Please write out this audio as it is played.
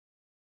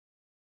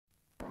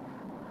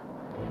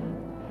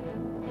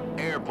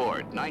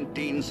Airport,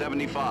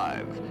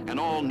 1975, an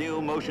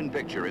all-new motion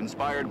picture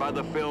inspired by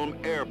the film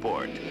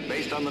Airport,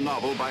 based on the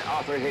novel by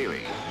Arthur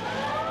Haley.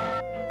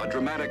 A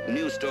dramatic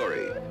new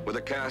story with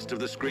a cast of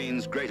the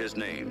screen's greatest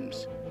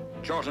names.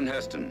 Charlton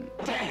Heston.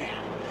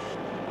 Damn!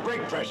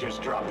 Brake pressure's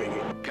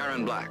dropping.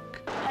 Karen Black.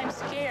 I'm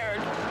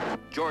scared.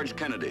 George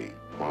Kennedy.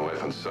 My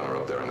wife and son are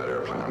up there in that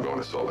airplane. I'm going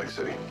to Salt Lake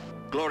City.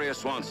 Gloria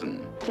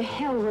Swanson. The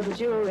hell with the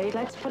jewelry.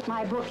 Let's put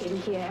my book in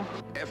here.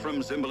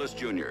 Ephraim Zimbalist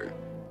Jr.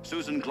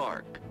 Susan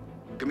Clark.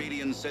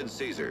 Comedian Sid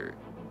Caesar.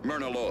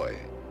 Myrna Loy.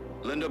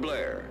 Linda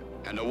Blair.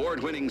 And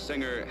award-winning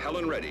singer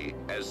Helen Reddy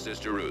as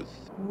Sister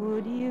Ruth.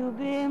 Would you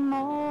be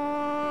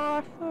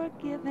more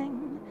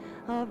forgiving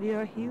of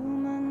your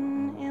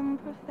human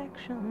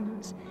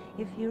imperfections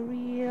if you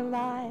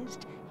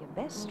realized your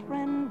best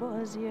friend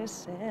was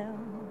yourself?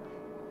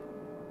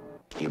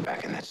 You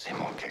back in that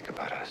same old kick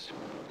about us?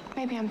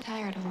 Maybe I'm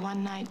tired of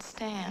one-night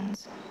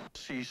stands.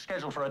 She's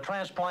scheduled for a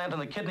transplant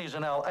and the kidneys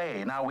in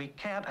L.A. Now, we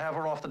can't have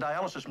her off the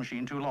dialysis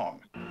machine too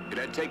long. It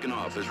had taken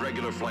off as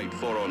regular flight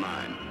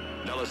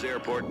 409, Dallas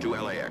Airport to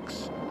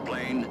LAX.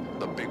 Plane,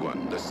 the big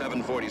one, the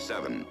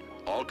 747.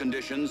 All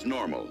conditions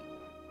normal.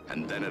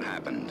 And then it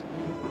happened.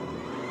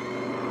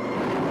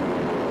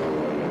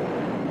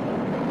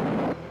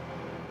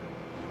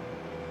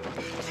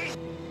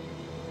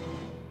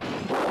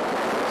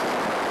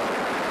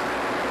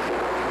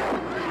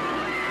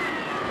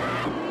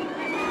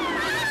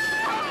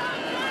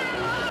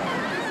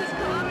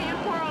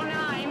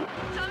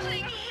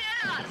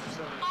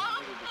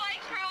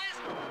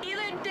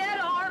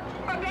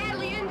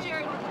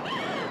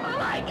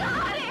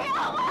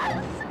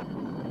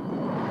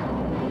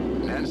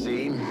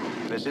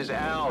 This is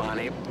Al,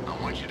 honey.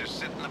 I want you to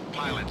sit in the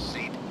pilot's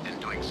seat and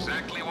do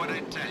exactly what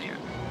I tell you.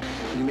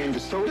 You mean the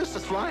stewardess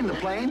is flying the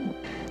plane?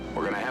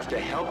 We're gonna have to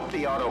help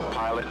the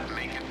autopilot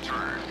make a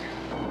turn.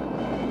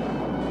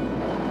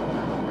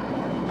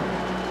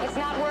 It's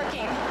not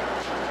working.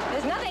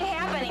 There's nothing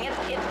happening.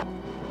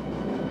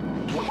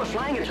 We're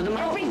flying it to the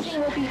mountains.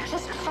 Everything will be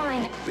just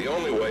fine. The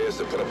only way is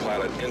to put a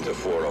pilot into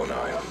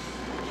 409.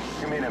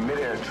 You mean a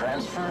mid-air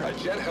transfer? A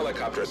jet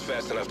helicopter is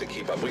fast enough to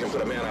keep up. We can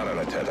put a man out on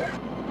a tether.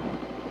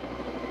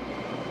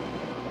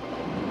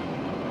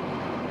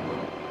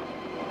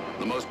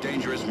 The most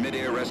dangerous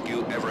mid-air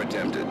rescue ever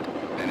attempted.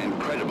 An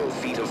incredible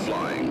feat of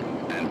flying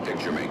and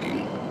picture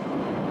making.